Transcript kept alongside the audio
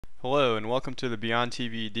Hello and welcome to the Beyond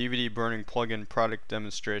TV DVD burning plugin product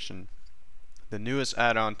demonstration, the newest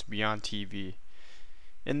add-on to Beyond TV.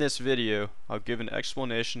 In this video, I'll give an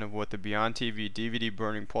explanation of what the Beyond TV DVD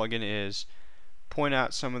burning plugin is, point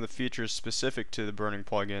out some of the features specific to the burning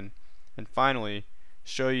plugin, and finally,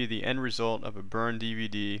 show you the end result of a burned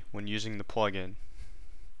DVD when using the plugin.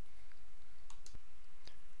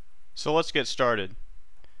 So let's get started.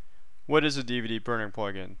 What is a DVD burning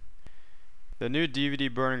plugin? The new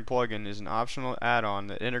DVD burning plugin is an optional add-on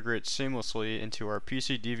that integrates seamlessly into our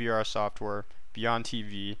PC DVR software, Beyond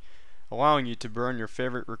TV, allowing you to burn your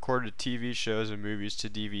favorite recorded TV shows and movies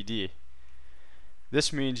to DVD.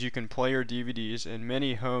 This means you can play your DVDs in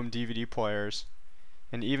many home DVD players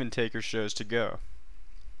and even take your shows to go.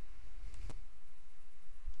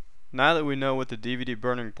 Now that we know what the DVD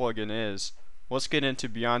burning plugin is, let's get into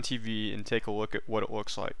Beyond TV and take a look at what it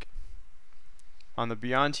looks like. On the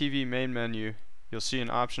Beyond TV main menu, you'll see an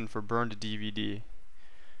option for Burn to DVD.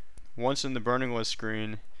 Once in the burning list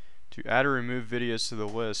screen, to add or remove videos to the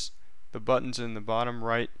list, the buttons in the bottom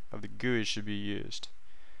right of the GUI should be used.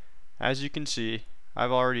 As you can see,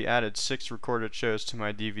 I've already added 6 recorded shows to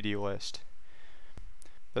my DVD list.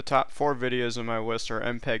 The top 4 videos on my list are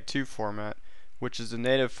MPEG-2 format, which is the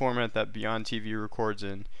native format that Beyond TV records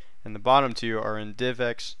in, and the bottom 2 are in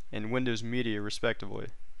DivX and Windows Media respectively.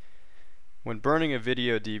 When burning a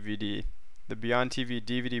video DVD, the Beyond TV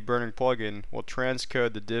DVD burning plugin will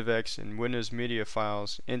transcode the DivX and Windows Media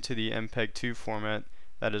files into the MPEG-2 format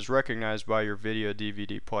that is recognized by your video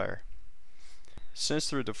DVD player. Since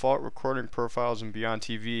the default recording profiles in Beyond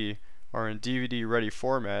TV are in DVD-ready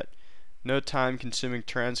format, no time-consuming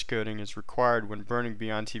transcoding is required when burning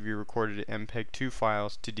Beyond TV recorded MPEG-2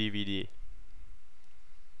 files to DVD.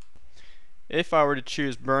 If I were to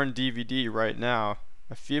choose Burn DVD right now,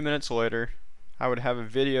 a few minutes later, I would have a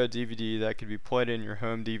video DVD that could be played in your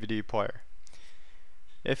home DVD player.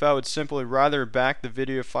 If I would simply rather back the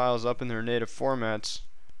video files up in their native formats,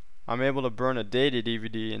 I'm able to burn a data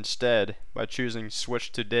DVD instead by choosing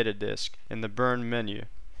Switch to Data Disk in the Burn menu.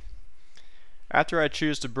 After I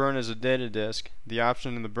choose to burn as a data disk, the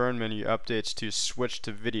option in the Burn menu updates to Switch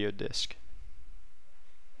to Video Disk.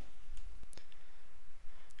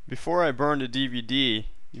 Before I burned a DVD,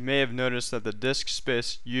 you may have noticed that the disk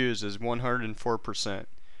space used is 104%.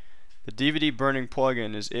 The DVD burning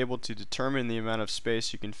plugin is able to determine the amount of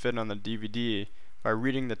space you can fit on the DVD by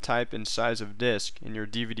reading the type and size of disk in your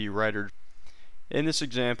DVD writer. In this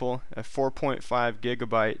example, a 4.5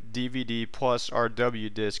 gigabyte DVD plus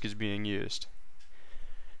RW disk is being used.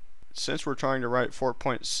 Since we're trying to write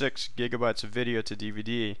 4.6 gigabytes of video to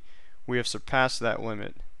DVD, we have surpassed that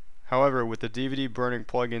limit. However, with the DVD burning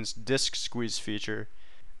plugin's disk squeeze feature,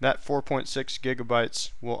 that 4.6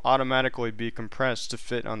 gigabytes will automatically be compressed to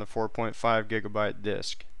fit on the 4.5 gigabyte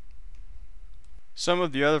disk. Some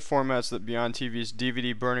of the other formats that Beyond TV's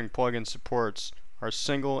DVD burning plugin supports are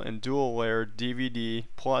single and dual layer DVD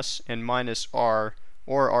plus and minus R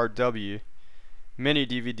or RW, mini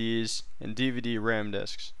DVDs, and DVD RAM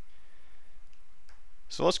discs.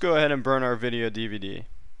 So let's go ahead and burn our video DVD.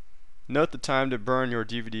 Note the time to burn your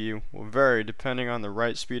DVD will vary depending on the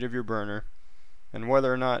write speed of your burner and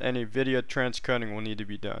whether or not any video transcoding will need to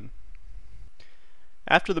be done.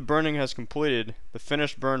 After the burning has completed, the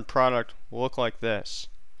finished burned product will look like this.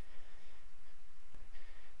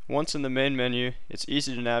 Once in the main menu, it's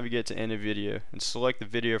easy to navigate to End of Video and select the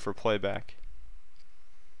video for playback.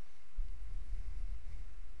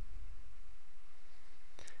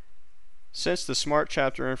 Since the smart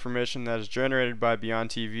chapter information that is generated by Beyond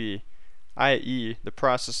TV, i.e. the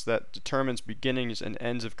process that determines beginnings and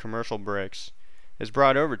ends of commercial breaks, is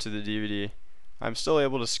brought over to the DVD, I'm still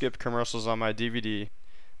able to skip commercials on my DVD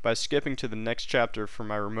by skipping to the next chapter from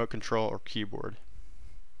my remote control or keyboard.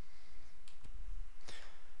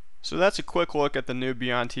 So that's a quick look at the new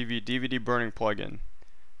Beyond TV DVD burning plugin.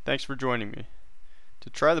 Thanks for joining me.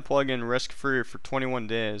 To try the plugin risk-free for 21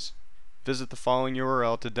 days, visit the following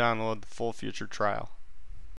URL to download the full feature trial.